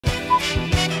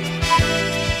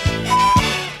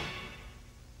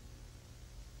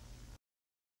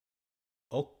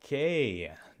Okay,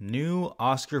 new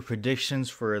Oscar predictions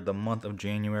for the month of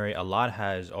January. A lot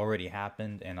has already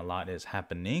happened and a lot is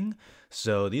happening.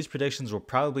 So these predictions will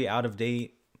probably be out of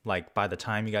date like by the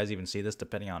time you guys even see this,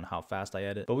 depending on how fast I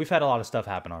edit. But we've had a lot of stuff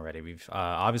happen already. We've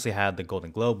obviously had the Golden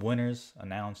Globe winners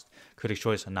announced, Critics'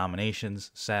 Choice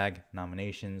nominations, SAG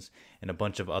nominations, and a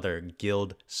bunch of other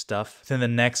guild stuff. Then the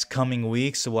next coming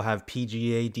weeks, we'll have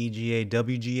PGA, DGA,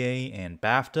 WGA, and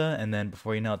BAFTA. And then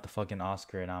before you know it, the fucking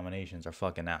Oscar nominations are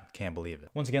fucking out. Can't believe it.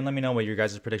 Once again, let me know what your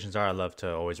guys' predictions are. I love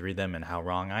to always read them and how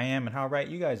wrong I am and how right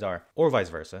you guys are, or vice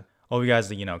versa. Oh, you guys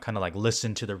to, kind of like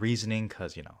listen to the reasoning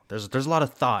because, there's a lot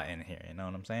of thought in here, you know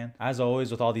what I'm saying? As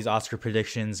always, with all these Oscar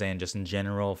predictions and just in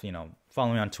general,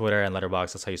 follow me on Twitter and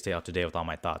Letterboxd. That's how you stay up to date with all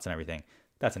my thoughts and everything.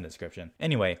 That's in the description.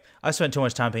 Anyway, I spent too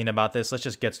much time thinking about this. Let's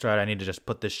just get started. I need to just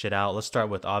put this shit out. Let's start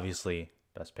with, obviously,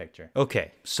 Best Picture.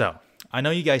 Okay, so I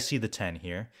know you guys see the 10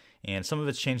 here, and some of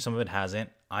it's changed, some of it hasn't.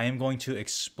 I am going to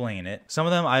explain it. Some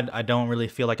of them I don't really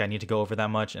feel like I need to go over that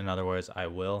much. In other words, I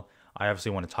will. I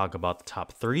obviously want to talk about the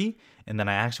top 3, and then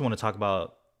I actually want to talk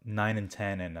about 9 and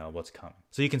 10 and what's coming.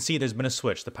 So you can see there's been a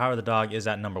switch. The Power of the Dog is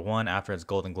at number 1 after its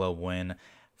Golden Globe win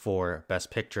for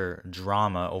Best Picture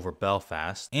Drama over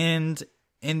Belfast. And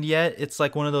yet, it's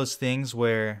like one of those things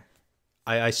where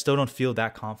I still don't feel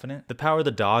that confident. The Power of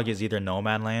the Dog is either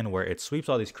Nomadland, where it sweeps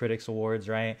all these critics awards,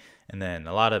 right? And then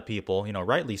a lot of people,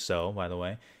 rightly so, by the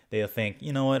way, they'll think,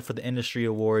 you know what, for the industry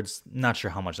awards, not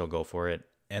sure how much they'll go for it.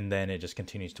 And then it just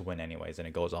continues to win anyways, and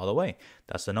it goes all the way.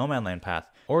 That's the Nomadland path.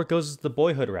 Or it goes the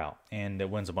Boyhood route, and it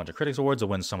wins a bunch of critics awards. It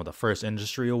wins some of the first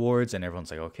industry awards, and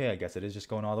everyone's like, okay, I guess it is just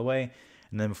going all the way.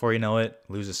 And then before you know it,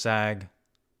 loses SAG,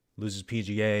 loses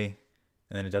PGA, and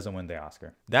then it doesn't win the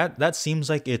Oscar. That seems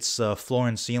like it's floor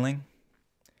and ceiling.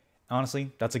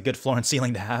 Honestly, that's a good floor and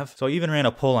ceiling to have. So I even ran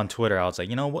a poll on Twitter. I was like,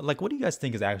 what do you guys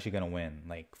think is actually going to win,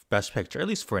 like Best Picture, at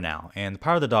least for now? And The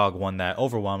Power of the Dog won that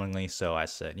overwhelmingly. So I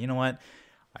said, you know what?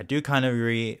 I do kind of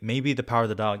agree. Maybe The Power of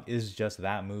the Dog is just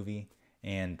that movie,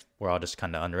 and we're all just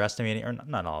kind of underestimating, or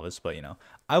not all of us, but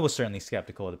I was certainly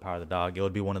skeptical of The Power of the Dog. It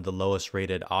would be one of the lowest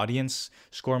rated audience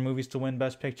score movies to win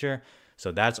Best Picture,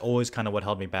 so that's always kind of what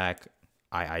held me back.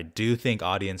 I do think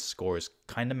audience scores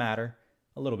kind of matter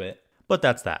a little bit, but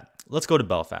that's that. Let's go to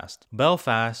Belfast.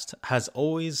 Belfast has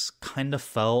always kind of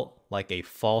felt like a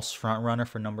false frontrunner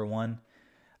for number 1.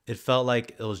 It felt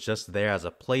like it was just there as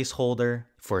a placeholder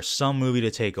for some movie to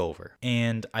take over.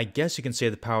 And I guess you can say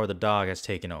The Power of the Dog has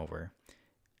taken over.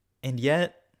 And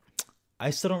yet, I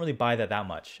still don't really buy that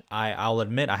much. I'll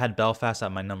admit I had Belfast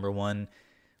at my number 1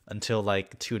 until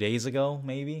like 2 days ago,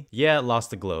 maybe. Yeah, it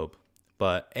lost the Globe.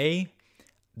 But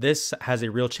this has a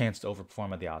real chance to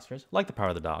overperform at the Oscars, like The Power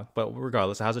of the Dog. But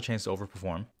regardless, it has a chance to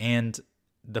overperform. And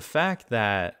the fact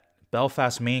that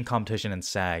Belfast's main competition in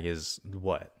SAG is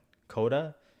what?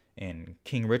 Coda? And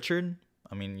King Richard.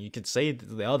 I mean, you could say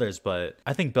the others, but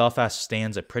I think Belfast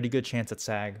stands a pretty good chance at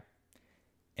SAG.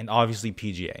 And obviously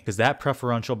PGA, because that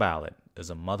preferential ballot is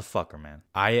a motherfucker, man.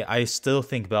 I still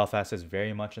think Belfast is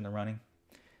very much in the running.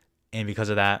 And because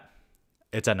of that,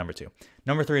 it's at number 2.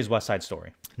 Number 3 is West Side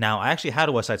Story. Now, I actually had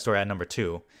a West Side Story at number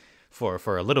 2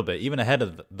 for a little bit, even ahead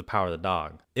of The Power of the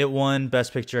Dog. It won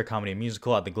Best Picture Comedy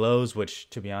Musical at the Globes, which,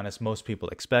 to be honest, most people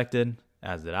expected.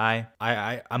 As did I.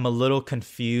 I'm a little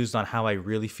confused on how I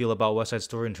really feel about West Side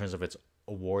Story in terms of its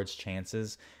awards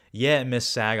chances. Yeah, it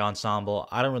missed SAG Ensemble.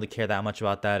 I don't really care that much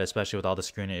about that, especially with all the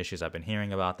screening issues I've been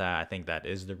hearing about that. I think that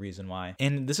is the reason why.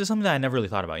 And this is something that I never really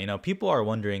thought about. People are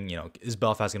wondering, is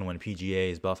Belfast going to win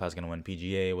PGA? Is Belfast going to win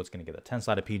PGA? What's going to get the 10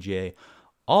 slot of PGA?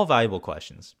 All valuable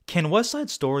questions. Can West Side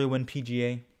Story win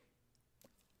PGA?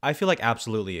 I feel like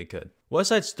absolutely it could. West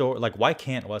Side Story, why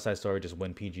can't West Side Story just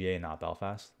win PGA and not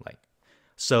Belfast?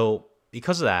 So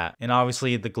because of that, and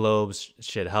obviously the Globes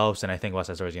shit helps, and I think West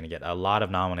Side Story is going to get a lot of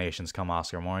nominations come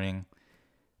Oscar morning.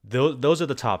 Those are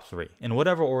the top 3. In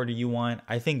whatever order you want,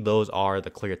 I think those are the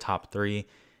clear top 3.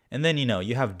 And then,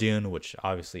 you have Dune, which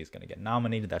obviously is going to get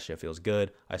nominated. That shit feels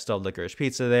good. I still have Licorice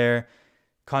Pizza there.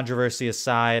 Controversy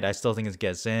aside, I still think it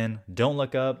gets in. Don't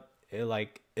Look Up.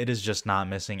 It is just not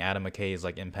missing. Adam McKay is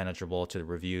impenetrable to the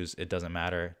reviews. It doesn't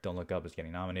matter. Don't Look Up is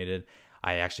getting nominated.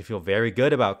 I actually feel very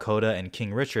good about Coda and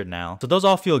King Richard now. So those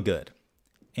all feel good.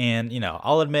 And,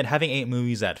 I'll admit having 8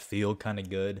 movies that feel kind of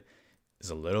good is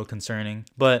a little concerning,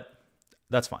 but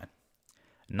that's fine.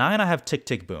 9, I have Tick,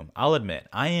 Tick, Boom. I'll admit,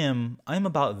 I'm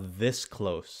about this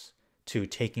close to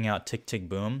taking out Tick, Tick,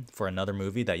 Boom for another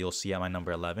movie that you'll see at my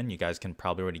number 11. You guys can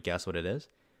probably already guess what it is.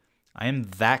 I am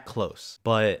that close,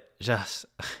 but just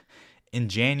in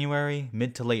January,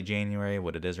 mid to late January,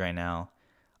 what it is right now,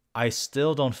 I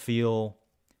still don't feel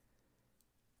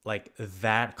like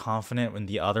that confident in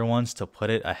the other ones to put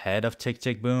it ahead of Tick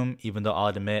Tick Boom, even though I'll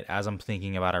admit, as I'm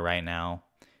thinking about it right now,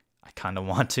 I kind of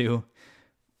want to.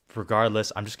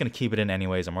 Regardless, I'm just gonna keep it in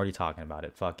anyways. I'm already talking about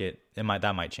it. Fuck it. That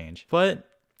might change. But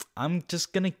I'm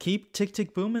just gonna keep Tick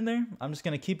Tick Boom in there. I'm just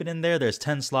gonna keep it in there. There's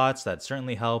 10 slots. That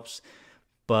certainly helps.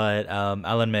 But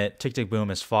I'll admit, Tick Tick Boom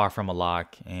is far from a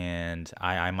lock, and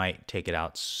I might take it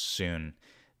out soon.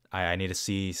 I need to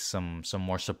see some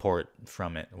more support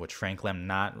from it, which frankly I'm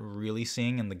not really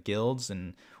seeing in the guilds,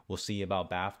 and we'll see about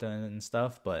BAFTA and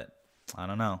stuff. But I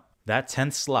don't know. That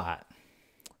 10th slot.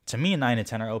 To me, 9 and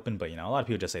 10 are open, but, you know, a lot of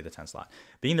people just say the 10th slot.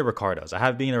 Being the Ricardos. I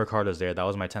have Being the Ricardos there. That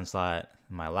was my 10th slot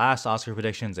in my last Oscar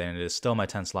predictions, and it is still my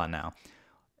 10th slot now.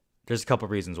 There's a couple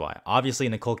reasons why. Obviously,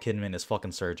 Nicole Kidman is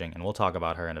fucking surging, and we'll talk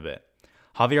about her in a bit.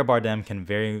 Javier Bardem can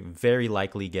very, very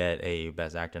likely get a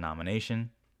Best Actor nomination.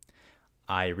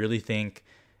 I really think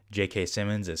J.K.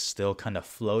 Simmons is still kind of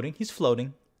floating. He's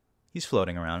floating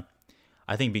around.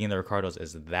 I think Being the Ricardos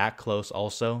is that close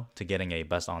also to getting a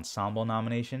Best Ensemble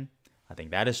nomination. I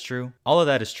think that is true. All of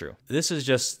that is true. This is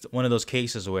just one of those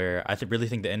cases where I really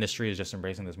think the industry is just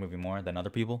embracing this movie more than other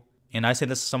people. And I say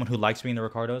this as someone who likes Being the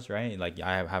Ricardos, right? Like,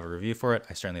 I have a review for it.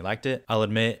 I certainly liked it. I'll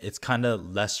admit it's kind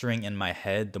of lessering in my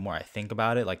head the more I think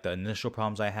about it. Like, the initial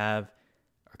problems I have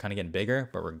are kind of getting bigger.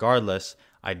 But regardless,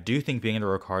 I do think Being the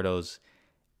Ricardos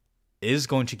is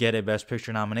going to get a Best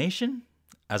Picture nomination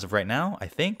as of right now, I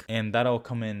think. And that'll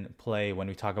come in play when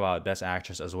we talk about Best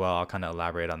Actress as well. I'll kind of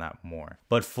elaborate on that more.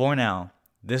 But for now,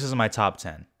 this is my top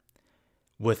 10.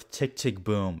 With Tick Tick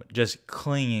Boom just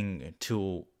clinging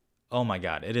to, oh my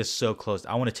God, it is so close.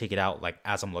 I want to take it out like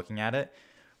as I'm looking at it,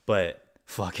 but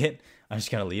fuck it. I'm just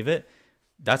going to leave it.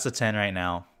 That's a 10 right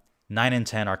now. 9 and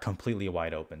 10 are completely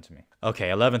wide open to me. Okay,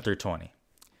 11 through 20.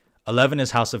 11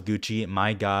 is House of Gucci.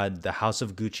 My God, the House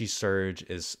of Gucci surge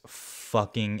is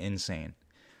fucking insane.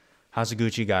 House of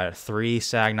Gucci got 3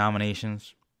 SAG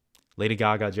nominations. Lady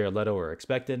Gaga, Jared Leto were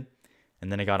expected. And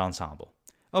then it got Ensemble.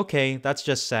 Okay, that's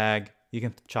just SAG. You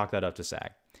can chalk that up to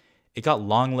SAG. It got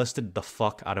longlisted the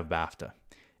fuck out of BAFTA.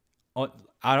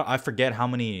 I forget how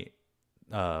many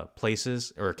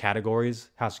places or categories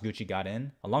House of Gucci got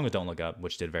in, along with Don't Look Up,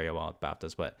 which did very well at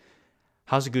BAFTAs. But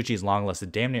House of Gucci is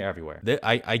longlisted damn near everywhere.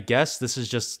 I guess this is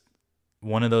just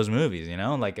one of those movies, you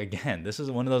know? Like, again, this is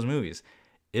one of those movies.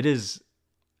 It is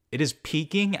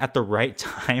peaking at the right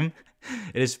time.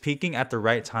 It is peaking at the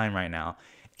right time right now.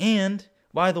 And,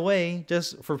 by the way,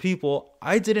 just for people,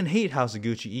 I didn't hate House of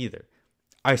Gucci either.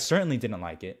 I certainly didn't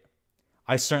like it.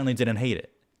 I certainly didn't hate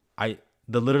it.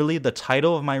 Literally, the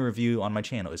title of my review on my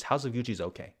channel is House of Gucci's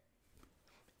okay.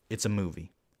 It's a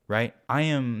movie, right?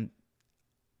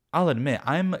 I'll admit,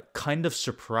 I'm kind of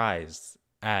surprised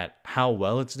at how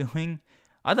well it's doing.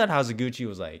 I thought House of Gucci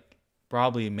was like,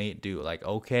 probably made do like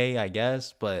okay, I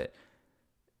guess, but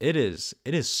it is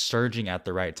surging at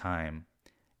the right time.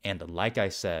 And like I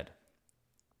said,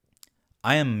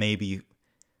 I am maybe,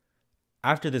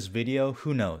 after this video,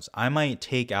 who knows, I might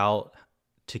take out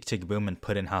Tick Tick Boom and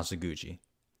put in House of Gucci.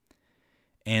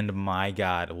 And my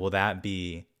God, will that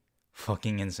be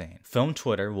fucking insane. Film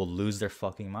Twitter will lose their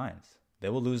fucking minds. They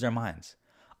will lose their minds.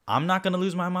 I'm not going to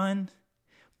lose my mind,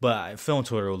 but Film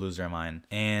Twitter will lose their mind.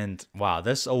 And wow,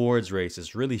 this awards race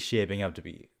is really shaping up to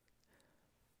be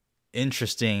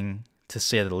interesting, to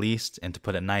say the least, and to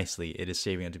put it nicely, it is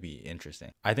shaping up to be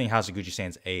interesting. I think House of Gucci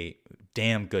stands a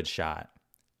damn good shot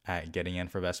at getting in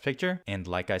for Best Picture. And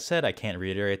like I said, I can't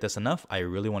reiterate this enough. I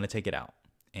really want to take it out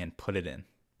and put it in.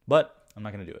 But I'm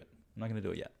not going to do it. I'm not going to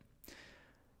do it yet.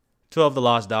 12, The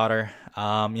Lost Daughter.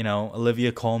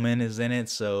 Olivia Colman is in it,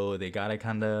 so they got to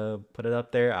kind of put it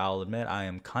up there. I'll admit I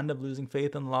am kind of losing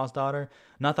faith in The Lost Daughter.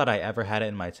 Not that I ever had it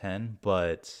in my 10,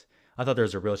 but I thought there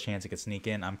was a real chance it could sneak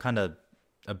in. I'm kind of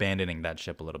abandoning that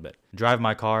ship a little bit. Drive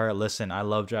My Car. Listen, I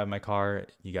love Drive My Car.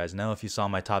 You guys know if you saw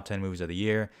my top 10 movies of the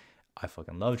year, I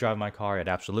fucking love Drive My Car. It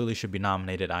absolutely should be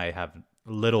nominated. I have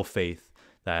little faith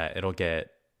that it'll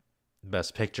get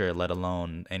Best Picture, let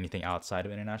alone anything outside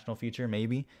of international feature,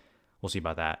 maybe. We'll see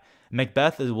about that.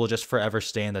 Macbeth will just forever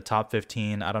stay in the top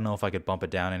 15. I don't know if I could bump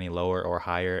it down any lower or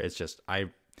higher. It's just,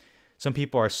 some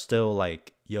people are still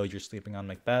like, yo, you're sleeping on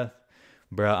Macbeth.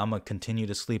 Bruh, I'm going to continue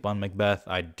to sleep on Macbeth.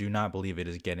 I do not believe it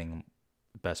is getting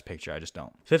Best Picture. I just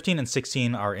don't. 15 and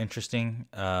 16 are interesting.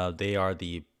 They are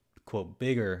the, quote,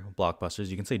 bigger blockbusters.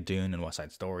 You can say Dune and West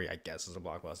Side Story, I guess, is a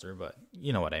blockbuster, but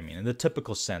you know what I mean. In the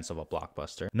typical sense of a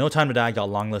blockbuster. No Time to Die got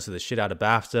longlisted the shit out of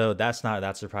BAFTA. That's not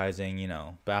that surprising. You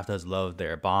know, BAFTAs love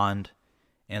their Bond.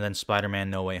 And then Spider-Man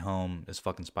No Way Home is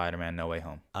fucking Spider-Man No Way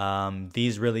Home.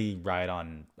 These really ride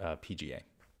on PGA. It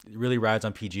really rides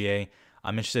on PGA.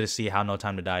 I'm interested to see how No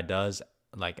Time to Die does.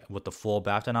 like with the full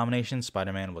BAFTA nomination.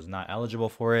 Spider-Man was not eligible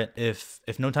for it. If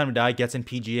No Time to Die gets in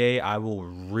PGA, I will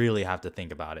really have to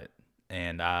think about it,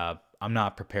 and I'm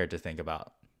not prepared to think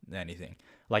about anything.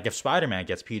 Like if Spider-Man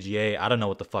gets PGA, I don't know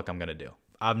what the fuck I'm gonna do.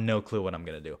 I have no clue what I'm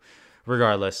gonna do.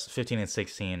 Regardless, 15 and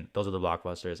 16, those are the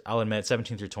blockbusters. I'll admit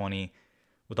 17 through 20,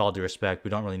 with all due respect, we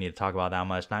don't really need to talk about that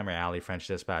much. Nightmare Alley, French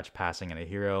Dispatch, Passing, and A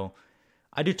Hero.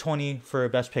 I do 20 for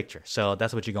Best Picture, so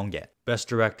that's what you're gonna get. Best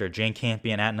Director, Jane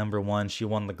Campion at number 1. She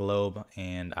won the Globe,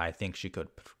 and I think she could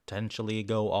potentially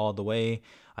go all the way.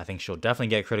 I think she'll definitely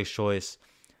get Critics' Choice.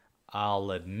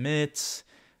 I'll admit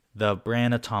the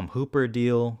Brianna Tom Hooper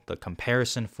deal, the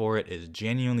comparison for it is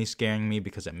genuinely scaring me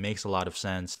because it makes a lot of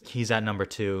sense. He's at number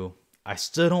 2. I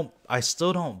still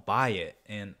don't buy it,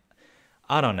 and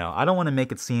I don't know. I don't want to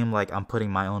make it seem like I'm putting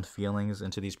my own feelings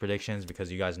into these predictions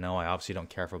because you guys know I obviously don't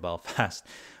care for Belfast.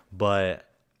 But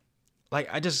like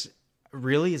I just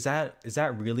really is that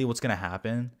really what's gonna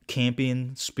happen?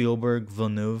 Campion, Spielberg,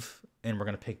 Villeneuve, and we're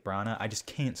gonna pick Brana? I just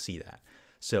can't see that.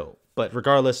 So, but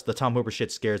regardless, the Tom Hooper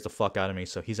shit scares the fuck out of me,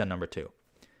 so he's at number 2.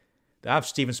 I have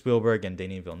Steven Spielberg and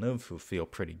Denis Villeneuve, who feel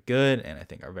pretty good and I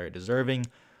think are very deserving.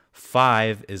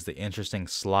 5 is the interesting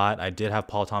slot. I did have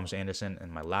Paul Thomas Anderson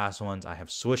in my last ones. I have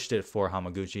switched it for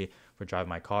Hamaguchi for Drive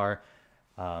My Car.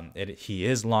 He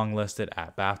is longlisted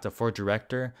at BAFTA for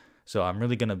director, so I'm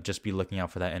really going to just be looking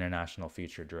out for that international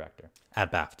feature director at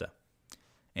BAFTA.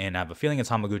 And I have a feeling it's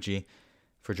Hamaguchi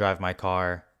for Drive My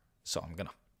Car, so I'm going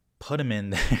to put him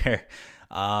in there.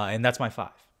 And that's my 5.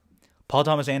 Paul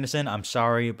Thomas Anderson, I'm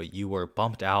sorry, but you were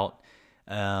bumped out.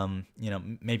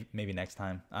 Maybe next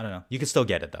time. I don't know. You can still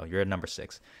get it though. You're at number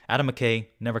 6. Adam McKay,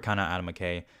 never count out Adam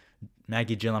McKay.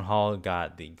 Maggie Gyllenhaal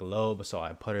got the Globe, so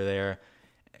I put her there.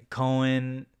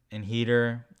 Cohen and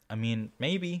Heater, I mean,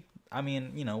 maybe. I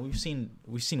mean, we've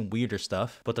seen weirder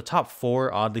stuff, but the top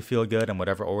 4 oddly feel good in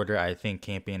whatever order. I think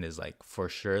Campion is like for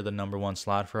sure the number 1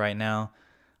 slot for right now.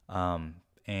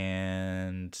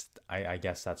 And I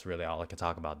guess that's really all I can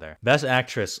talk about there. Best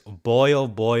Actress, boy, oh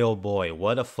boy, oh boy.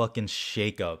 What a fucking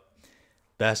shakeup.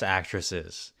 Best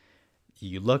Actresses.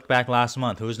 You looked back last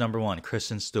month. Who was number 1?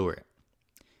 Kristen Stewart.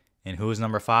 And who was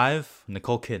number 5?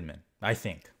 Nicole Kidman, I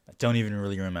think. I don't even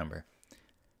really remember.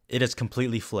 It is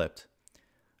completely flipped.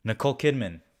 Nicole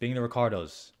Kidman, Being the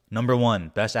Ricardos, number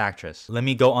 1, Best Actress. Let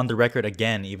me go on the record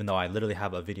again, even though I literally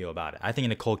have a video about it. I think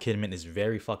Nicole Kidman is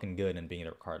very fucking good in Being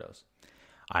the Ricardos.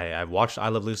 I watched I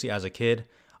Love Lucy as a kid.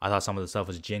 I thought some of the stuff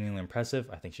was genuinely impressive.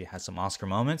 I think she has some Oscar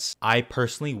moments. I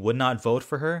personally would not vote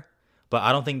for her, but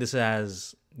I don't think this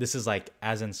is like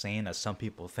as insane as some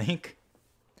people think.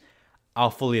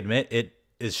 I'll fully admit it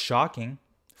is shocking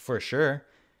for sure,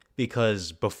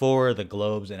 because before the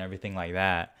Globes and everything like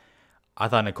that, I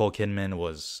thought Nicole Kidman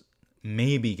was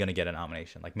maybe gonna get a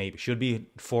nomination. Like maybe should be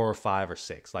 4 or 5 or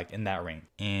 6, like in that range.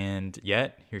 And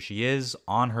yet here she is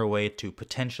on her way to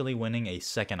potentially winning a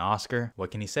second Oscar. What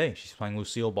can you say? She's playing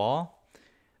Lucille Ball.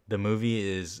 The movie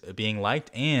is being liked,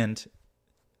 and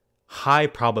high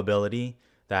probability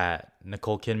that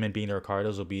Nicole Kidman, Being the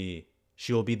Ricardos, will be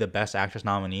the Best Actress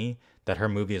nominee. That her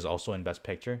movie is also in Best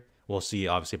Picture. We'll see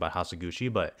obviously about House of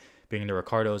Gucci, but Being the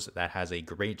Ricardos, that has a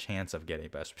great chance of getting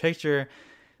Best Picture.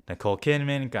 Nicole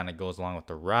Kidman kind of goes along with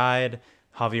the ride.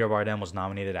 Javier Bardem was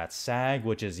nominated at SAG,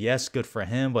 which is, yes, good for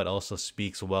him, but also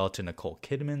speaks well to Nicole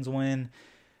Kidman's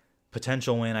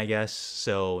potential win, I guess.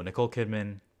 So Nicole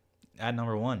Kidman at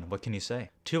number 1. What can you say?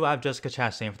 2, I have Jessica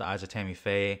Chastain for The Eyes of Tammy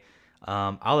Faye.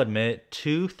 I'll admit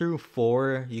 2 through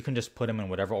 4, you can just put them in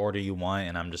whatever order you want,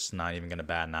 and I'm just not even going to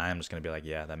bat an eye. I'm just going to be like,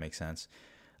 yeah, that makes sense.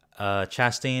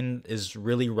 Chastain is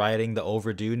really riding the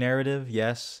overdue narrative,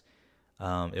 yes.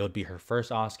 It would be her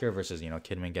first Oscar versus,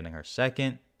 Kidman getting her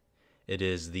second. It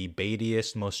is the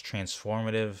baitiest, most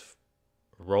transformative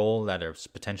role that is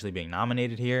potentially being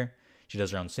nominated here. She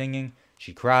does her own singing.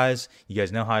 She cries. You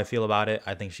guys know how I feel about it.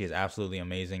 I think she is absolutely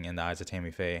amazing in The Eyes of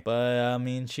Tammy Faye. But,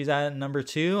 she's at number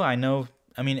 2. I know,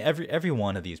 every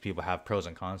one of these people have pros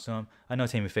and cons to them. I know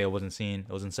Tammy Faye wasn't seen.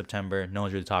 It was in September. No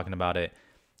one's really talking about it.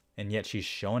 And yet she's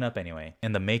showing up anyway.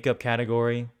 In the makeup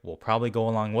category, we'll probably go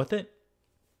along with it.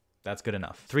 That's good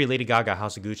enough. 3, Lady Gaga,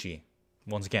 House of Gucci.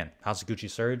 Once again, House of Gucci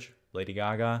surge. Lady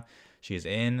Gaga, she is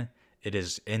in. It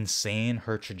is insane,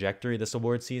 her trajectory this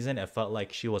award season. It felt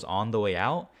like she was on the way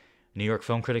out. New York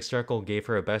Film Critics Circle gave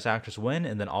her a Best Actress win,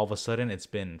 and then all of a sudden it's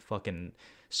been fucking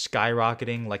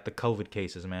skyrocketing like the COVID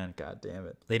cases, man. God damn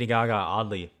it. Lady Gaga,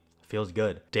 oddly, feels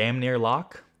good. Damn near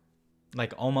lock.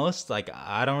 Like almost. Like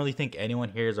I don't really think anyone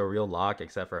here is a real lock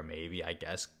except for maybe, I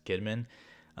guess, Kidman.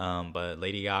 But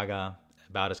Lady Gaga,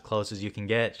 about as close as you can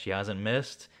get. She hasn't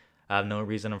missed. I have no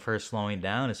reason of her slowing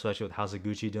down, especially with House of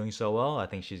Gucci doing so well. I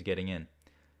think she's getting in.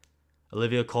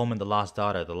 Olivia Colman, The Lost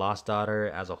Daughter. The Lost Daughter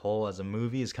as a whole, as a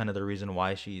movie, is kind of the reason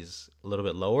why she's a little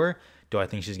bit lower. Do I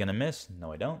think she's going to miss?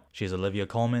 No, I don't. She's Olivia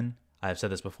Colman. I've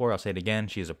said this before. I'll say it again.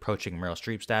 She's approaching Meryl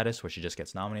Streep status where she just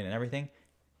gets nominated and everything.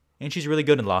 And she's really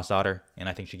good in The Lost Daughter, and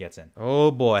I think she gets in. Oh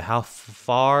boy, how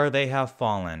far they have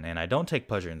fallen. And I don't take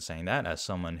pleasure in saying that as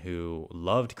someone who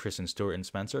loved Kristen Stewart and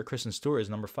Spencer. Kristen Stewart is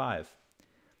number 5.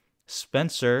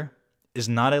 Spencer is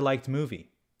not a liked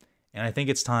movie. And I think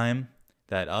it's time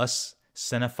that us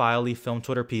cinephile film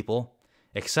Twitter people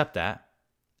accept that,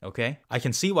 okay? I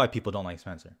can see why people don't like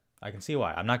Spencer. I can see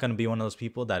why. I'm not going to be one of those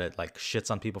people that it like shits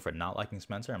on people for not liking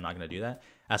Spencer. I'm not going to do that.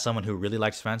 As someone who really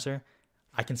likes Spencer,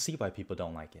 I can see why people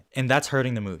don't like it. And that's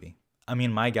hurting the movie. I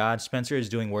mean, my God, Spencer is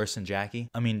doing worse than Jackie.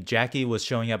 I mean, Jackie was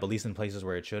showing up at least in places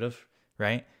where it should have,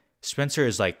 right? Spencer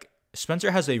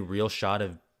has a real shot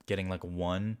of getting like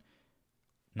 1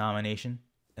 nomination,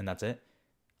 and that's it.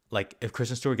 Like, if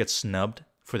Kristen Stewart gets snubbed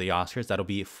for the Oscars, that'll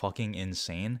be fucking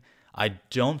insane. I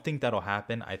don't think that'll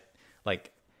happen.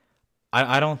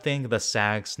 I don't think the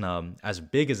SAG snub, as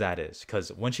big as that is, because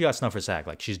when she got snubbed for SAG,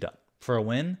 like, she's done. For a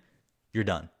win, you're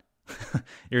done.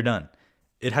 You're done.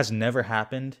 It has never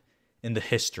happened in the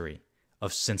history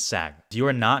of since SAG. If you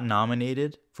are not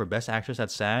nominated for Best Actress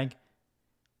at SAG,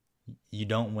 you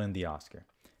don't win the Oscar.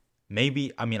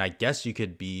 Maybe, I mean, I guess you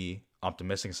could be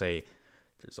optimistic and say,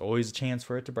 there's always a chance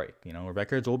for it to break. You know,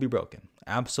 records will be broken.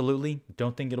 Absolutely.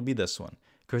 Don't think it'll be this one.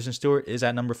 Kristen Stewart is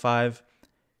at number 5.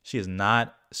 She is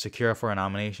not secure for a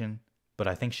nomination, but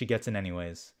I think she gets in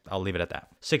anyways. I'll leave it at that.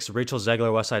 6, Rachel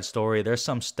Zegler, West Side Story. There's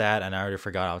some stat, and I already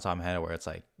forgot off the top of my head, where it's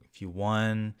like, if you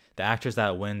won, the actress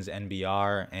that wins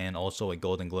NBR and also a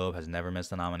Golden Globe has never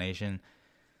missed a nomination.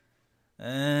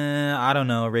 I don't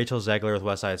know. Rachel Zegler with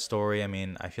West Side Story. I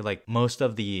mean, I feel like most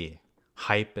of the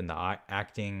hype and the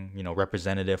acting, you know,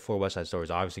 representative for West Side Story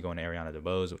is obviously going to Ariana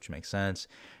DeBose, which makes sense.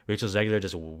 Rachel Zegler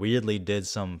just weirdly did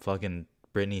some fucking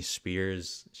Britney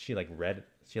Spears. She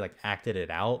acted it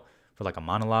out for like a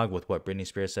monologue with what Britney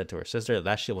Spears said to her sister.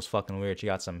 That shit was fucking weird. She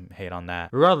got some hate on that.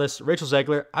 Regardless, Rachel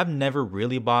Zegler, I've never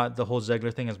really bought the whole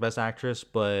Zegler thing as Best Actress,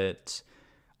 but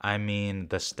I mean,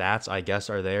 the stats, I guess,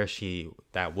 are there.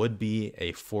 That would be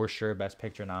a for sure Best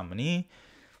Picture nominee.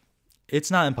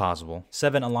 It's not impossible.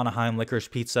 7, Alana Haim, Licorice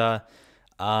Pizza.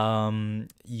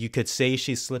 You could say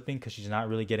she's slipping because she's not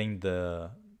really getting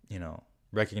the, you know,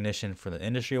 recognition for the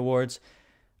industry awards.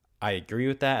 I agree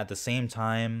with that. At the same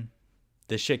time,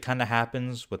 this shit kind of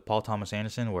happens with Paul Thomas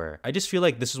Anderson, where I just feel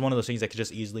like this is one of those things that could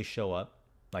just easily show up,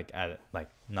 like at like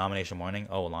nomination morning.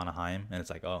 Oh, Alana Haim, and it's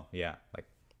like, oh yeah, like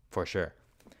for sure.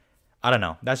 I don't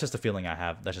know. That's just a feeling I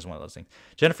have. That's just one of those things.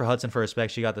 Jennifer Hudson, for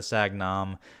Respect, she got the SAG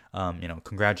nom. You know,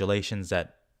 congratulations.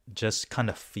 That just kind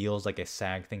of feels like a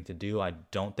SAG thing to do. I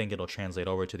don't think it'll translate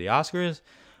over to the Oscars,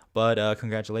 but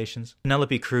congratulations.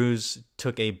 Penelope Cruz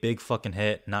took a big fucking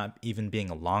hit, not even being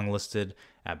longlisted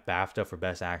at BAFTA for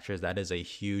Best Actress. That is a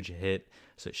huge hit.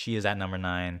 So she is at number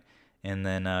 9. And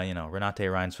then, you know, Renate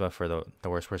Reinsve for the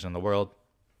Worst Person in the World.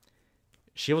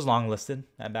 She was longlisted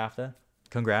at BAFTA.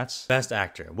 Congrats. Best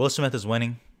Actor. Will Smith is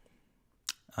winning.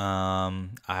 I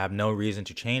have no reason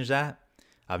to change that.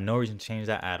 I have no reason to change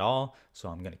that at all. So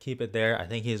I'm going to keep it there. I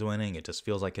think he's winning. It just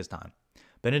feels like his time.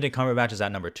 Benedict Cumberbatch is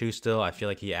at number 2 still. I feel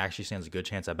like he actually stands a good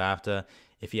chance at BAFTA.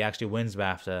 If he actually wins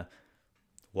BAFTA,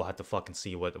 we'll have to fucking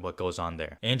see what goes on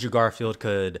there. Andrew Garfield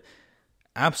could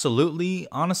absolutely,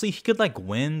 honestly, he could like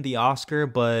win the Oscar,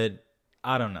 but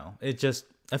I don't know.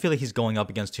 I feel like he's going up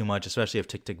against too much, especially if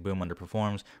Tick Tick Boom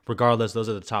underperforms. Regardless, those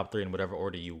are the top 3 in whatever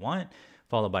order you want,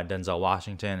 followed by Denzel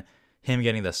Washington. Him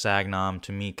getting the SAG nom,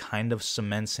 to me, kind of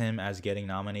cements him as getting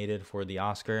nominated for the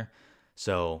Oscar.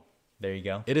 So there you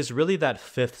go. It is really that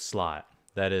 5th slot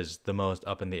that is the most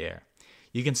up in the air.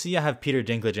 You can see I have Peter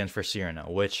Dinklage in for Cyrano,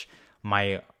 which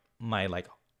my like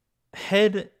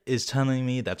head is telling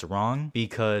me that's wrong,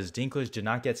 because Dinklage did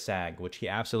not get SAG, which he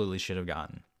absolutely should have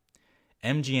gotten.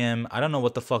 MGM, I don't know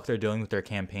what the fuck they're doing with their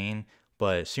campaign,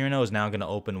 but Cyrano is now going to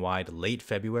open wide late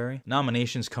February.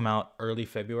 Nominations come out early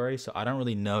February, so I don't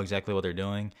really know exactly what they're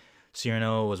doing.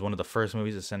 Cyrano was one of the first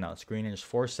movies to send out screeners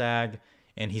for SAG,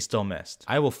 and he still missed.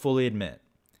 I will fully admit,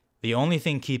 the only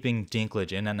thing keeping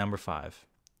Dinklage in at number 5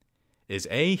 is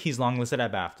A, he's longlisted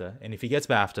at BAFTA, and if he gets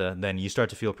BAFTA, then you start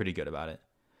to feel pretty good about it.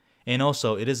 And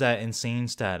also, it is that insane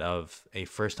stat of a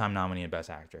first-time nominee and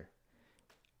Best Actor.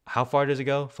 How far does it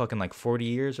go? Fucking like 40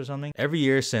 years or something? Every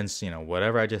year since, you know,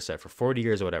 whatever I just said, for 40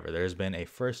 years or whatever, there's been a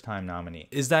first-time nominee.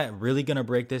 Is that really gonna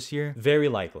break this year? Very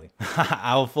likely.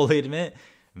 I will fully admit,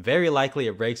 very likely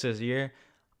it breaks this year.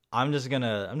 I'm just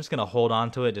gonna hold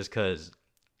on to it just because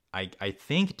I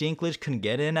think Dinklage can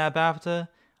get in at BAFTA.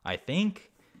 I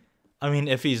think. I mean,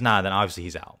 if he's not, then obviously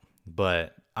he's out.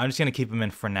 but I'm just gonna keep him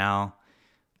in for now.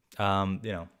 You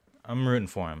know, I'm rooting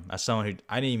for him. As someone who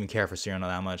I didn't even care for Cyrano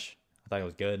that much, I thought it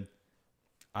was good.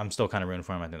 I'm still kind of rooting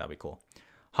for him. I think that'd be cool.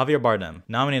 Javier Bardem,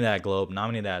 nominated at Globe,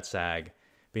 nominated at SAG.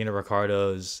 Being the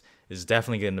Ricardos is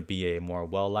definitely going to be a more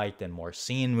well-liked and more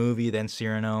seen movie than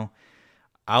Cyrano.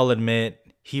 I'll admit,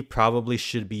 he probably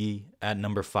should be at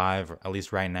number 5, at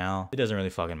least right now. It doesn't really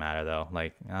fucking matter, though.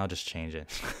 Like, I'll just change it.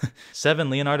 7,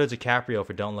 Leonardo DiCaprio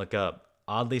for Don't Look Up.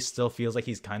 Oddly, still feels like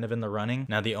he's kind of in the running.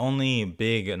 Now, the only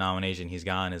big nomination he's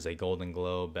gotten is a Golden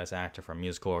Globe Best Actor for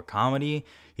Musical or Comedy.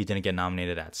 He didn't get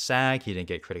nominated at SAG. He didn't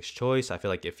get Critics' Choice. I feel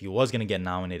like if he was going to get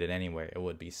nominated anywhere, it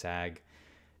would be SAG.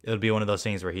 It would be one of those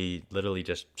things where he literally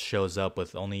just shows up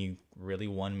with only really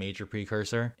one major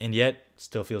precursor, and yet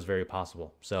still feels very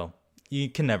possible. So you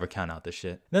can never count out this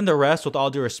shit. Then the rest, with all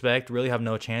due respect, really have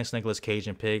no chance. Nicolas Cage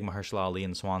and Pig, Mahershala Ali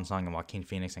and Swan Song, and Joaquin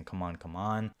Phoenix and Come On, Come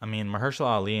On. I mean, Mahershala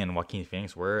Ali and Joaquin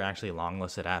Phoenix were actually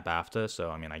longlisted at BAFTA,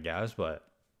 so I mean, I guess, but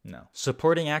no.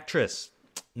 Supporting actress.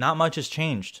 Not much has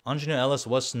changed. Anjanou Ellis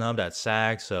was snubbed at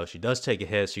SAG, so she does take a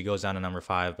hit. She goes down to number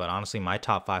 5, but honestly, my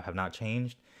top 5 have not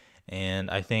changed. And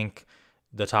I think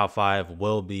the top 5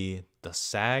 will be the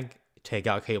SAG, take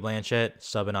out Cate Blanchett,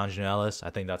 sub in Anjanou Ellis. I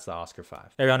think that's the Oscar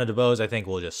 5. Ariana DeBose, I think,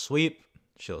 will just sweep.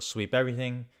 She'll sweep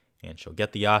everything, and she'll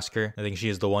get the Oscar. I think she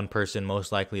is the one person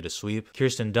most likely to sweep.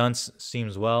 Kirsten Dunst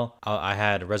seems well. I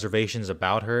had reservations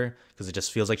about her because it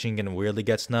just feels like she can weirdly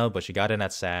get snubbed, but she got in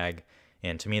at SAG,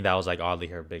 and to me, that was like oddly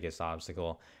her biggest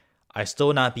obstacle. I still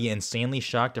would not be insanely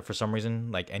shocked if for some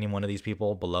reason, like any one of these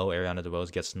people below Ariana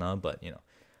DeBose gets snubbed, but you know,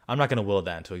 I'm not going to will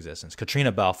that into existence.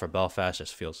 Katrina Bell for Belfast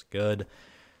just feels good.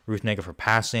 Ruth Negga for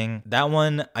Passing. That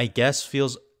one, I guess,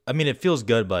 feels... I mean, it feels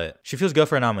good, but she feels good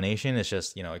for a nomination. It's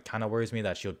just, you know, it kind of worries me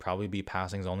that she would probably be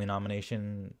Passing's only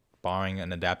nomination, barring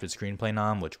an adapted screenplay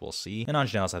nom, which we'll see. And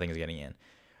Anjanou Ellis, I think, is getting in.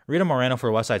 Rita Moreno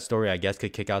for West Side Story, I guess,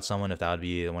 could kick out someone if that would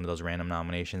be one of those random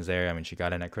nominations there. I mean, she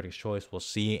got in at Critics' Choice. We'll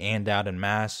see. And Out in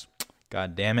Mass.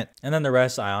 God damn it. And then the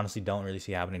rest, I honestly don't really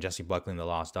see happening. Jessie Buckley and The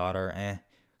Lost Daughter,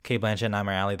 Cate Blanchett,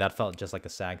 Nightmare Alley, that felt just like a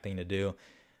SAG thing to do.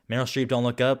 Meryl Streep, Don't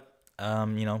Look Up,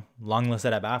 you know, long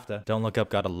listed at BAFTA. Don't Look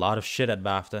Up got a lot of shit at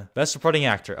BAFTA. Best Supporting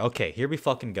Actor. Okay, here we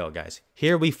fucking go, guys.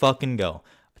 Here we fucking go.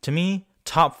 To me,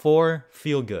 top 4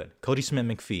 feel good. Cody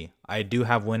Smith-McPhee, I do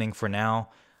have winning for now.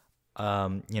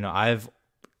 You know, I've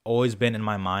always been in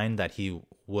my mind that he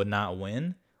would not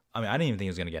win. I mean, I didn't even think he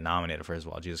was going to get nominated, first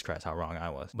of all. Jesus Christ, how wrong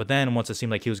I was. But then once it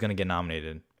seemed like he was going to get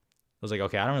nominated, I was like,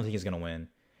 okay, I don't really think he's going to win.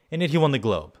 And yet he won the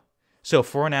Globe. So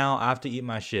for now, I have to eat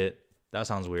my shit. That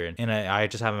sounds weird. And I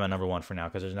just have him at number 1 for now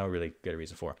because there's no really good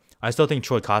reason for it. I still think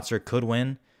Troy Kotsur could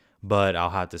win, but I'll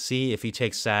have to see if he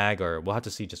takes SAG, or we'll have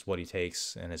to see just what he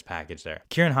takes in his package there.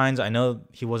 Kieran Hines, I know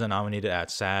he wasn't nominated at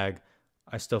SAG.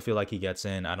 I still feel like he gets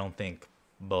in. I don't think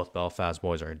both Belfast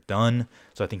boys are done,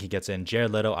 so I think he gets in.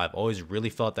 Jared Leto, I've always really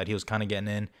felt that he was kind of getting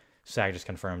in. SAG just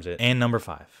confirms it. And number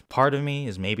 5. Part of me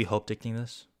is maybe hope dictating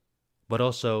this, but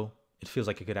also it feels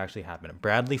like it could actually happen.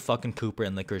 Bradley fucking Cooper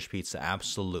and Licorice Pizza,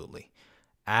 absolutely.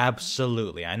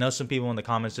 Absolutely. I know some people in the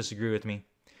comments disagree with me,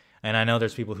 and I know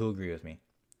there's people who agree with me.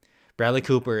 Bradley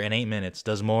Cooper in 8 minutes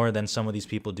does more than some of these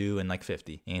people do in like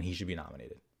 50, and he should be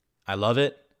nominated. I love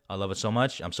it. I love it so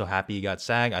much. I'm so happy he got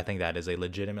SAG. I think that is a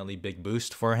legitimately big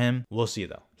boost for him. We'll see,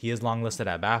 though. He is longlisted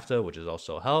at BAFTA, which is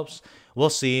also helps. We'll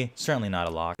see. Certainly not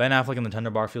a lock. Ben Affleck in The Tender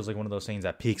Bar feels like one of those things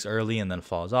that peaks early and then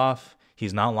falls off.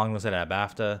 He's not longlisted at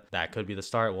BAFTA. That could be the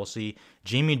start. We'll see.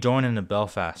 Jamie Dornan in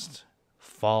Belfast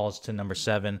falls to number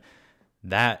 7.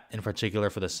 That, in particular,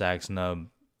 for the SAG snub,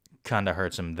 kind of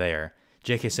hurts him there.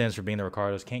 J.K. Simmons for Being the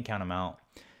Ricardos. Can't count him out.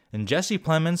 And Jesse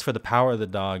Plemons for The Power of the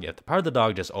Dog. If The Power of the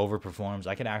Dog just overperforms,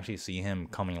 I could actually see him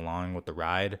coming along with the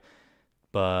ride.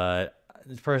 But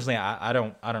personally, I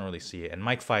don't really see it. And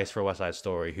Mike Feist for West Side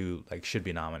Story, who like should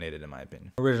be nominated in my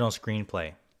opinion. Original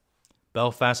Screenplay.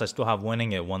 Belfast, I still have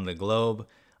winning. It won the Globe.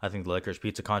 I think the Licorice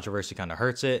Pizza controversy kind of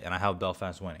hurts it, and I have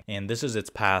Belfast winning. And this is its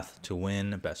path to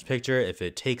win Best Picture. If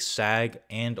it takes SAG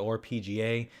and or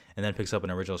PGA and then picks up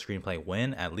an Original Screenplay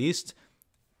win, at least,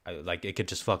 like, it could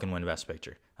just fucking win Best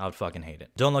Picture. I would fucking hate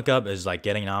it. Don't Look Up is like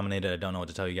getting nominated. I don't know what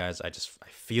to tell you guys. I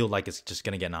feel like it's just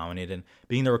gonna get nominated.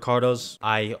 Being the Ricardos,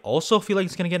 I also feel like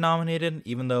it's gonna get nominated,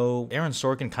 even though Aaron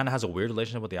Sorkin kind of has a weird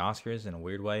relationship with the Oscars in a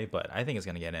weird way, but I think it's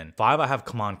gonna get in. 5, I have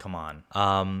Come On, Come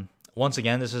On. Once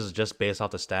again, this is just based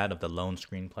off the stat of the lone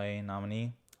screenplay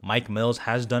nominee. Mike Mills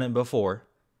has done it before,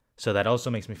 so that also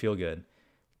makes me feel good.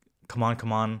 Come On,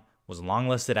 Come On was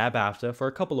longlisted at BAFTA for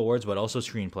a couple awards, but also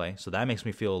screenplay, so that makes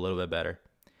me feel a little bit better.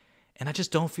 And I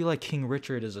just don't feel like King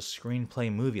Richard is a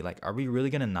screenplay movie. Like, are we really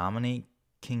going to nominate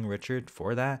King Richard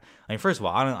for that. I mean, first of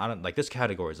all, I don't like this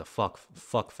category is a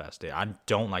fuck fest. I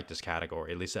don't like this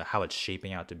category, at least how it's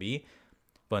shaping out to be.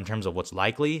 But in terms of what's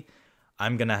likely,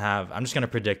 I'm just gonna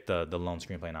predict the lone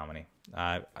screenplay nominee.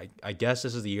 I guess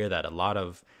this is the year that a lot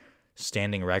of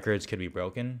standing records could be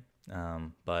broken.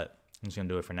 But I'm just gonna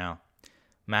do it for now.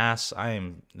 Mass, I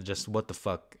am just what the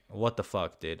fuck,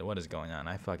 dude? What is going on?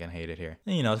 I fucking hate it here.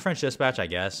 And, the French Dispatch, I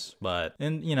guess, but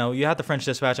you have the French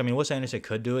Dispatch. I mean, Wes Anderson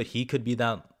could do it. He could be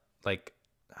that, like,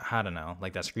 I don't know,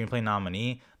 like that screenplay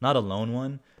nominee, not a lone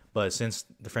one, but since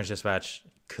the French Dispatch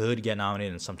could get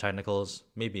nominated in some technicals,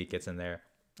 maybe it gets in there.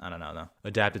 I don't know though.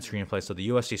 Adapted screenplay. So the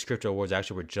USC Script Awards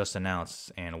actually were just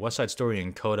announced, and West Side Story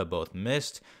and Coda both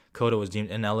missed. Coda was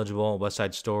deemed ineligible. West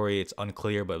Side Story, it's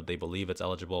unclear, but they believe it's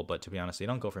eligible. But to be honest, they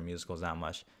don't go for musicals that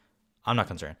much. I'm not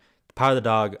concerned. The Power of the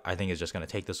Dog, I think, is just going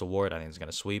to take this award. I think it's going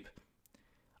to sweep.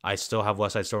 I still have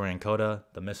West Side Story and Coda.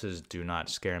 The misses do not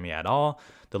scare me at all.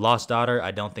 The Lost Daughter,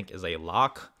 I don't think is a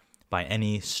lock by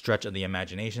any stretch of the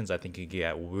imaginations. I think you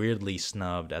get weirdly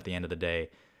snubbed at the end of the day.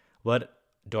 But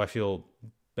do I feel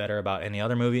better about any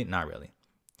other movie? Not really.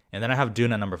 And then I have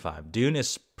Dune at number 5. Dune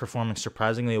is performing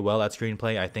surprisingly well at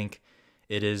screenplay. I think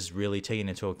it is really taking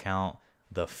into account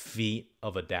the feat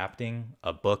of adapting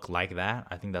a book like that.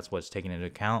 I think that's what's taken into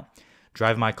account.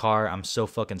 Drive My Car, I'm so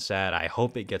fucking sad. I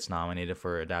hope it gets nominated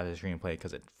for adapted screenplay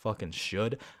because it fucking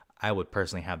should. I would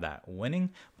personally have that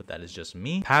winning, but that is just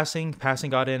me. Passing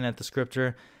got in at the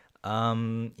scripter.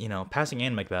 Passing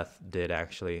and Macbeth did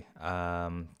actually.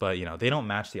 But they don't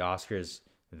match the Oscars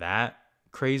that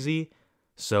crazy.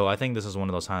 So I think this is one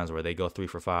of those times where they go 3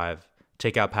 for 5,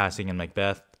 take out Passing and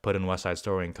Macbeth, put in West Side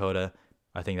Story and Coda.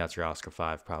 I think that's your Oscar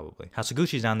 5 probably. House of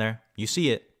Gucci's down there. You see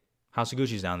it. House of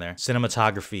Gucci's down there.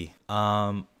 Cinematography.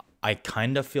 I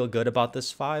kind of feel good about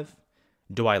this 5.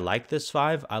 Do I like this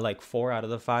 5? I like 4 out of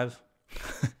the 5.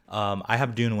 I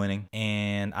have Dune winning,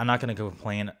 and I'm not going to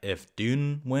complain if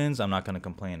Dune wins. I'm not going to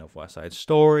complain if West Side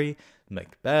Story,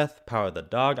 Macbeth, Power of the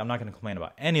Dog. I'm not going to complain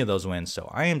about any of those wins, so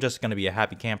I am just going to be a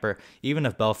happy camper. Even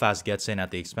if Belfast gets in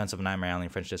at the expense of Nightmare Alley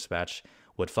and French Dispatch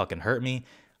would fucking hurt me,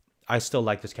 I still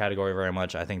like this category very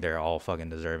much. I think they're all fucking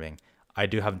deserving. I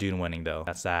do have Dune winning, though.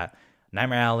 That's that.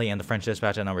 Nightmare Alley and the French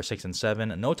Dispatch at number 6 and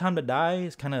 7. No Time to Die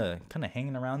is kind of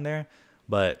hanging around there,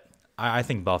 but I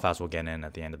think Belfast will get in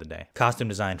at the end of the day. Costume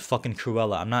design, fucking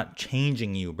Cruella. I'm not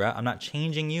changing you, bruh. I'm not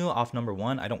changing you off number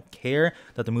 1. I don't care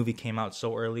that the movie came out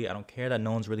so early. I don't care that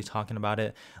no one's really talking about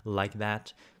it like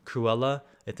that. Cruella,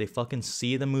 if they fucking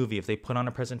see the movie, if they put on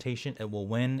a presentation, it will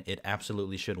win. It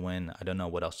absolutely should win. I don't know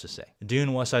what else to say.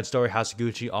 Dune, West Side Story, House of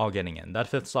Gucci, all getting in.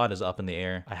 That 5th slot is up in the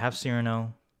air. I have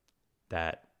Cyrano.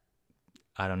 That,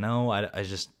 I don't know.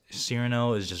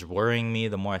 Cyrano is just worrying me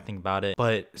the more I think about it.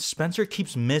 But Spencer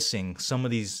keeps missing some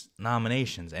of these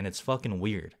nominations, and it's fucking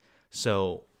weird.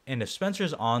 So, and if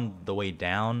Spencer's on the way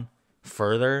down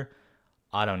further,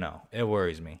 I don't know. It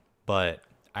worries me. But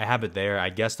I have it there. I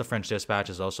guess the French Dispatch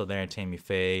is also there. Tammy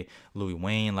Faye, Louis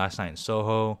Wayne, Last Night in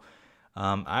Soho.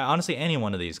 I honestly, any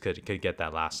one of these could get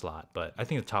that last slot, but I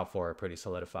think the top 4 are pretty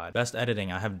solidified. Best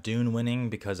editing, I have Dune winning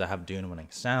because I have Dune winning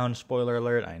sound. Spoiler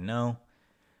alert, I know.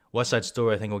 West Side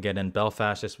Story, I think, will get in.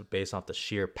 Belfast, just based off the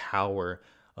sheer power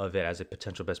of it as a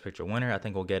potential Best Picture winner, I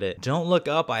think we'll get it. Don't Look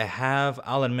Up,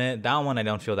 I'll admit, that one I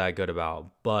don't feel that good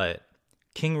about. But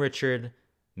King Richard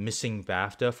missing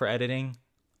BAFTA for editing,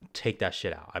 take that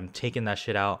shit out. I'm taking that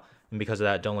shit out. And because of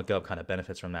that, Don't Look Up kind of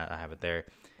benefits from that. I have it there.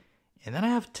 And then I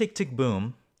have Tick, Tick,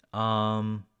 Boom.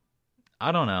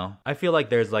 I don't know. I feel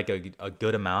like there's like a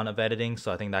good amount of editing,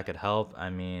 so I think that could help. I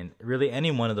mean, really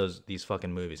any one of these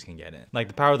fucking movies can get in. Like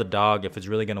The Power of the Dog, if it's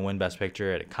really going to win Best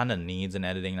Picture, it kind of needs an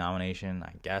editing nomination,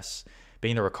 I guess.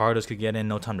 Being the Ricardos could get in.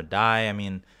 No Time to Die, I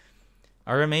mean,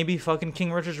 or maybe fucking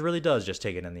King Richards really does just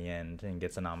take it in the end and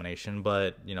gets a nomination.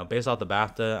 But, based off the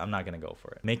BAFTA, I'm not going to go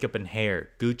for it. Makeup and Hair,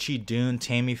 Gucci, Dune,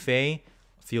 Tammy Faye,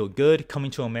 Feel Good,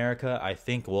 Coming to America, I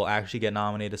think will actually get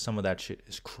nominated. Some of that shit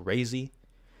is crazy.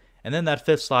 And then that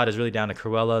 5th slot is really down to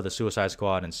Cruella, The Suicide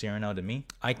Squad, and Cyrano to me.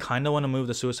 I kind of want to move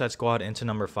The Suicide Squad into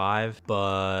number 5,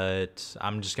 but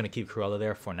I'm just going to keep Cruella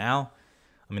there for now.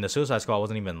 I mean, The Suicide Squad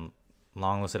wasn't even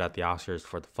longlisted at the Oscars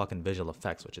for the fucking visual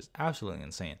effects, which is absolutely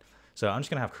insane. So I'm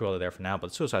just going to have Cruella there for now, but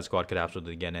The Suicide Squad could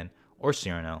absolutely get in, or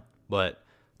Cyrano. But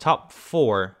top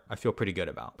 4, I feel pretty good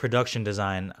about. Production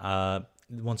design,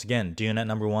 once again, Dune at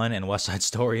number 1, and West Side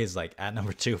Story is like at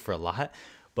number 2 for a lot.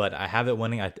 But I have it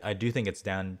winning. I do think it's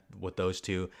down with those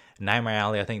two. Nightmare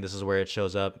Alley, I think this is where it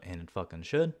shows up, and it fucking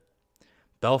should.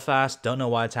 Belfast, don't know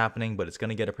why it's happening, but it's going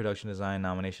to get a production design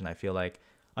nomination, I feel like.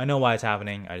 I know why it's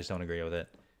happening. I just don't agree with it.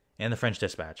 And The French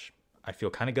Dispatch. I feel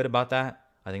kind of good about that.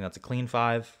 I think that's a clean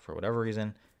 5 for whatever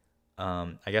reason.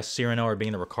 I guess Cyrano or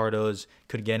Being the Ricardos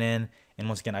could get in. And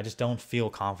once again, I just don't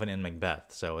feel confident in Macbeth.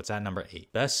 So it's at number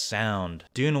 8. Best sound.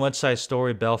 Dune, West Side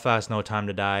Story, Belfast, No Time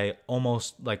to Die.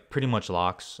 Almost like pretty much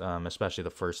locks, especially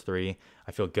the first 3.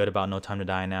 I feel good about No Time to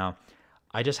Die now.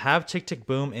 I just have Tick Tick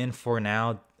Boom in for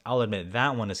now. I'll admit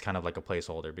that one is kind of like a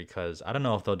placeholder because I don't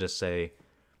know if they'll just say,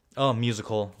 oh,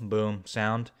 musical, boom,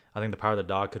 sound. I think The Power of the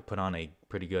Dog could put on a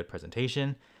pretty good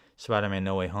presentation. Spider-Man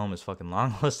No Way Home is fucking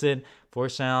long listed for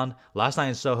sound. Last Night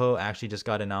in Soho actually just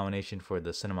got a nomination for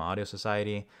the Cinema Audio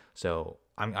Society. So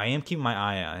I am keeping my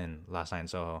eye on Last Night in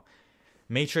Soho.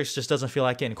 Matrix just doesn't feel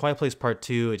like it. And Quiet Place Part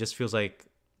 2, it just feels like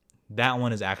that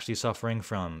one is actually suffering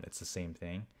from it's the same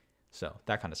thing. So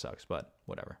that kind of sucks, but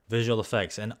whatever. Visual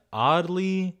effects. An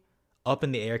oddly up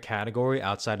in the air category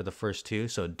outside of the first 2.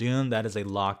 So Dune, that is a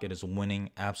lock. It is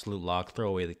winning. Absolute lock. Throw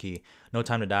away the key. No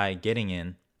Time to Die getting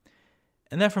in.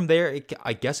 And then from there,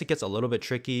 I guess it gets a little bit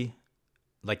tricky.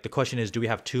 Like the question is, do we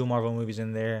have 2 Marvel movies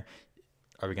in there?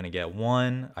 Are we going to get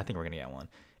 1? I think we're going to get 1.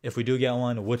 If we do get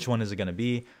 1, which one is it going to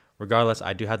be? Regardless,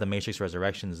 I do have the Matrix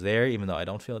Resurrections there, even though I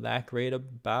don't feel that great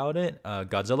about it.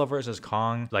 Godzilla vs.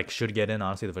 Kong, like, should get in.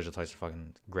 Honestly, the visual effects are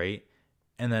fucking great.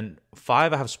 And then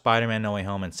 5, I have Spider-Man No Way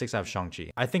Home, and 6, I have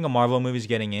Shang-Chi. I think a Marvel movie's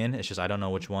getting in. It's just I don't know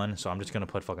which one, so I'm just going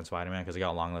to put fucking Spider-Man because I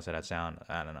got a long list of that sound.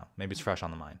 I don't know. Maybe it's fresh on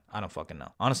the mind. I don't fucking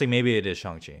know. Honestly, maybe it is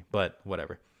Shang-Chi, but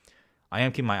whatever. I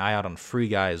am keeping my eye out on Free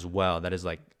Guy as well. That is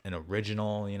like an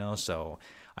original, you know, so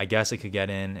I guess it could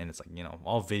get in, and it's like, you know,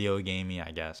 all video gamey,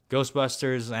 I guess.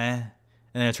 Ghostbusters,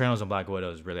 and then Eternals and Black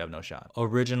Widows really have no shot.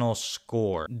 Original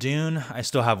score. Dune, I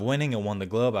still have winning. It won the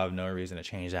Globe. I have no reason to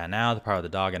change that now. The Power of the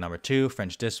Dog at number 2.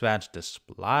 French Dispatch,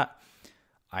 Desplat.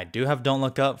 I do have Don't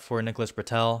Look Up for Nicholas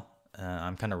Britell.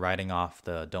 I'm kind of riding off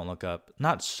the Don't Look Up.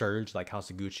 Not surge like House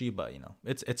of Gucci, but, you know,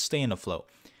 it's staying afloat.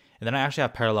 And then I actually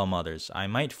have Parallel Mothers. I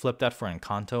might flip that for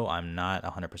Encanto. I'm not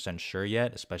 100% sure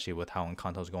yet, especially with how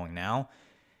Encanto's going now.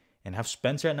 And have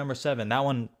Spencer at number 7. That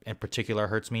one in particular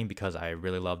hurts me because I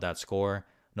really love that score.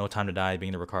 No Time to Die,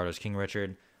 Being the Ricardos, King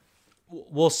Richard.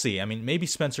 We'll see. I mean, maybe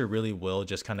Spencer really will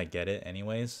just kind of get it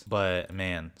anyways. But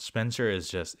man, Spencer is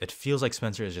just, it feels like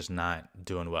Spencer is just not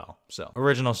doing well. So,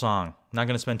 original song. Not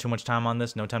going to spend too much time on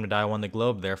this. No Time to Die won the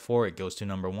Globe. Therefore, it goes to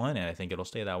number 1. And I think it'll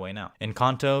stay that way now.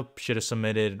 Encanto should have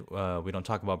submitted We Don't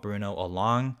Talk About Bruno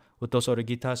along with Dos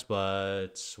Oreguitas,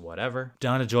 but whatever.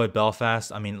 Down to Joy,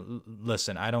 Belfast. I mean,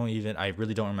 listen, I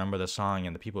really don't remember the song,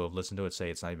 and the people who have listened to it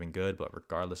say it's not even good, but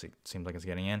regardless, it seems like it's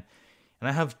getting in. And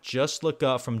I have Just Look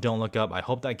Up from Don't Look Up. I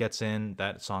hope that gets in.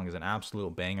 That song is an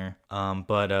absolute banger.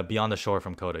 But Beyond the Shore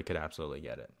from Coda could absolutely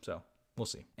get it. So we'll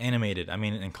see. Animated. I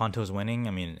mean, Encanto's winning.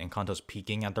 I mean, Encanto's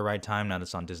peaking at the right time. Now that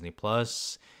it's on Disney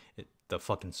Plus. The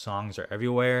fucking songs are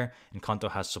everywhere. Encanto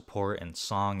has support and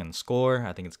song and score.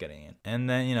 I think it's getting in. And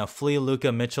then, you know, Flea,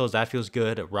 Luca, Mitchell's, that feels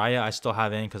good. Raya, I still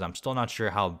have in because I'm still not sure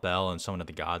how Belle and some of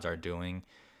the gods are doing.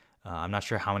 I'm not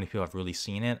sure how many people have really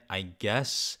seen it. I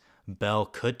guess Belle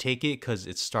could take it because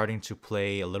it's starting to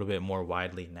play a little bit more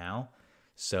widely now.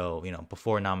 So, you know,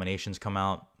 before nominations come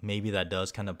out, maybe that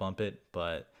does kind of bump it,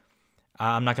 but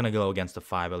I'm not going to go against the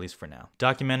 5, at least for now.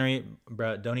 Documentary,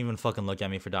 bro, don't even fucking look at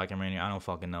me for documentary. I don't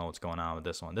fucking know what's going on with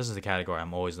this one. This is the category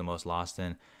I'm always the most lost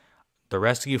in. The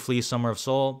Rescue, Flea, Summer of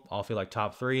Soul, all feel like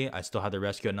top 3. I still have The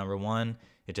Rescue at number 1.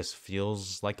 It just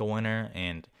feels like a winner,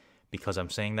 and because I'm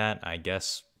saying that, I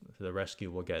guess The Rescue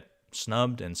will get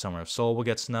snubbed and Summer of Soul will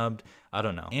get snubbed. I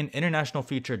don't know. In international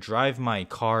feature, Drive My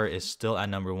Car is still at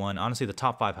number 1. Honestly, the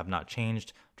top 5 have not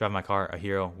changed. Drive My Car, A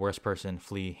Hero, Worst Person,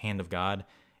 Flea, Hand of God.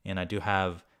 And I do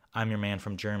have I'm Your Man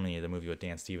from Germany, the movie with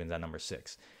Dan Stevens, at number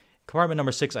 6. Compartment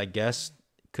number 6, I guess,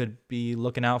 could be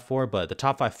looking out for, but the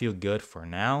top 5 feel good for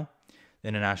now. The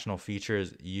international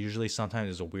features usually sometimes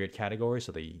is a weird category,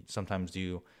 so they sometimes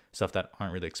do stuff that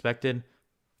aren't really expected.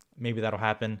 Maybe that'll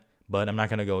happen, but I'm not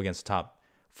going to go against the top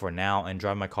for now. And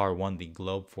Drive My Car won the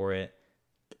Globe for it.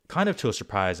 Kind of to a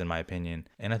surprise, in my opinion.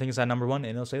 And I think it's at number 1,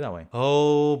 and it'll stay that way.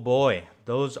 Oh, boy.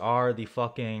 Those are the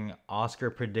fucking Oscar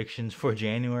predictions for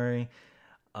January.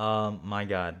 My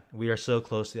God. We are so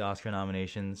close to the Oscar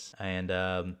nominations. And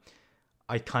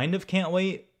I kind of can't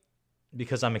wait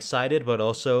because I'm excited, but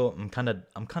also I'm kind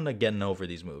of getting over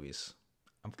these movies.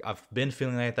 I've been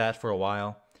feeling like that for a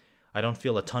while. I don't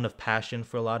feel a ton of passion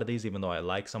for a lot of these, even though I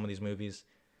like some of these movies.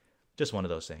 Just one of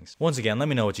those things. Once again, let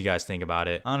me know what you guys think about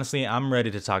it. Honestly, I'm ready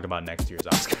to talk about next year's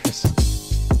Oscars.